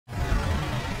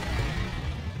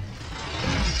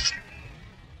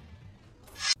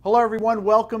Hello everyone,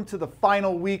 welcome to the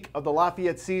final week of the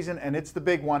Lafayette season, and it's the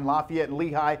big one. Lafayette and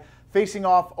Lehigh facing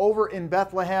off over in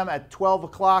Bethlehem at 12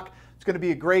 o'clock. It's going to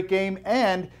be a great game,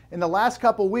 and in the last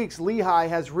couple weeks, Lehigh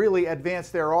has really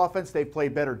advanced their offense. They've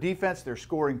played better defense, they're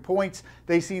scoring points.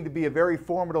 They seem to be a very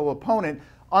formidable opponent,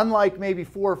 unlike maybe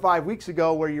 4 or 5 weeks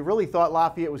ago where you really thought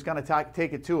Lafayette was going to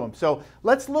take it to them. So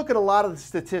let's look at a lot of the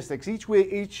statistics. Each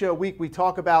week we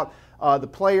talk about the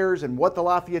players and what the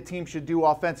Lafayette team should do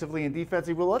offensively and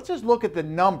defensively. Well, let's just look at the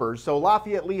numbers. So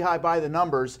Lafayette, Lehigh by the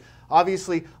numbers.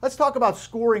 Obviously, let's talk about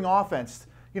scoring offense.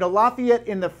 You know, Lafayette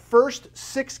in the first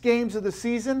 6 games of the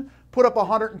season put up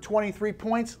 123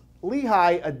 points.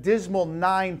 Lehigh, a dismal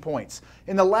 9 points.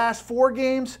 In the last 4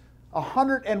 games,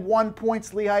 101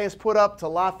 points Lehigh has put up to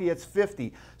Lafayette's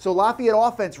 50. So Lafayette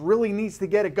offense really needs to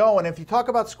get it going. If you talk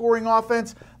about scoring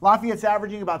offense, Lafayette's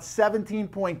averaging about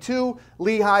 17.2,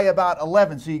 Lehigh about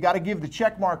 11. So you got to give the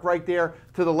check mark right there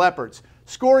to the Leopards.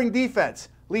 Scoring defense,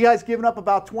 Lehigh's given up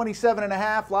about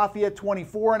 27.5, Lafayette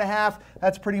 24.5.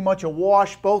 That's pretty much a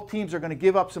wash. Both teams are going to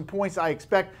give up some points. I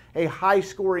expect a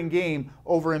high-scoring game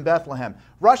over in Bethlehem.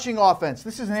 Rushing offense.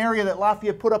 This is an area that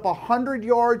Lafayette put up 100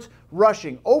 yards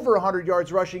rushing, over 100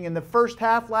 yards rushing in the first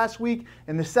half last week.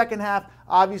 In the second half,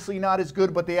 obviously not as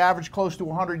good, but they averaged close to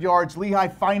 100 yards. Lehigh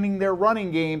finding their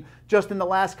running game just in the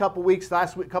last couple weeks.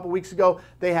 Couple weeks ago,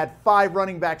 they had 5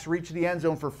 running backs reach the end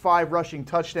zone for 5 rushing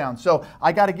touchdowns. So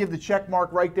I got to give the check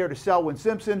mark right there to Selwyn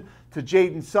Simpson, to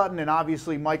Jaden Sutton, and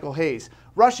obviously Michael Hayes.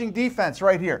 Rushing defense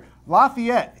right here.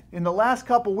 Lafayette, in the last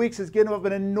couple weeks, has given up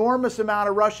an enormous amount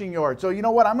of rushing yards. So you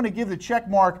know what? I'm going to give the check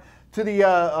mark to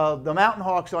the Mountain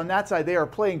Hawks on that side. They are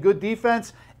playing good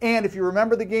defense. And if you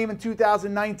remember the game in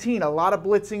 2019, a lot of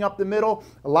blitzing up the middle,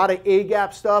 a lot of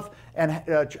A-gap stuff. And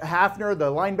Hafner,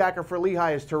 the linebacker for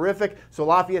Lehigh, is terrific. So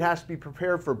Lafayette has to be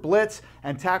prepared for blitz,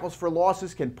 and tackles for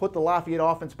losses can put the Lafayette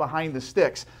offense behind the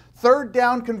sticks. Third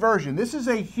down conversion. This is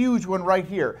a huge one right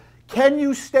here. Can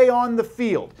you stay on the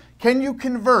field? Can you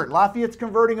convert? Lafayette's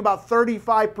converting about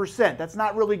 35%. That's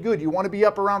not really good. You want to be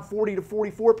up around 40 to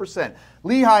 44%.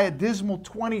 Lehigh, a dismal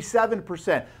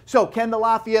 27%. So can the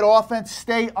Lafayette offense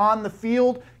stay on the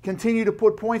field, continue to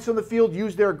put points on the field,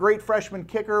 use their great freshman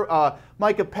kicker,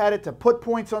 Micah Pettit, to put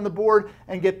points on the board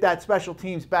and get that special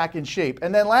teams back in shape?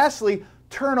 And then lastly,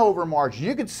 turnover margin.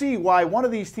 You can see why one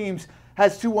of these teams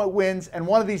has 2 wins, and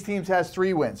one of these teams has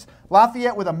 3 wins.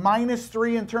 Lafayette with a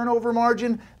 -3 in turnover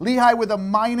margin, Lehigh with a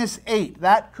 -8.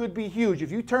 That could be huge. If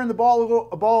you turn the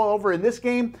ball over in this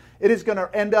game, it is going to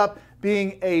end up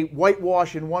being a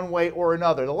whitewash in one way or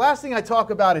another. The last thing I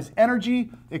talk about is energy,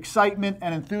 excitement,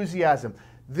 and enthusiasm.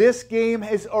 This game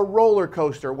is a roller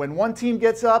coaster. When one team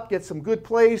gets up, gets some good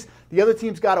plays, the other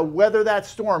team's got to weather that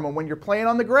storm. And when you're playing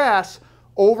on the grass,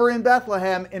 over in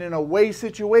Bethlehem, in an away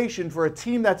situation for a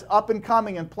team that's up and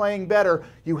coming and playing better,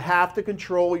 you have to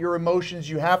control your emotions.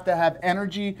 You have to have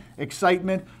energy,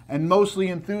 excitement, and mostly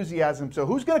enthusiasm. So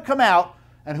who's going to come out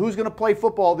and who's going to play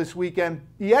football this weekend?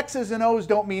 The X's and O's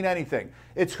don't mean anything.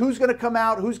 It's who's going to come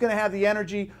out, who's going to have the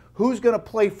energy, who's going to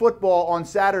play football on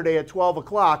Saturday at 12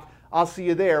 o'clock. I'll see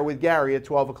you there with Gary at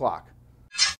 12 o'clock.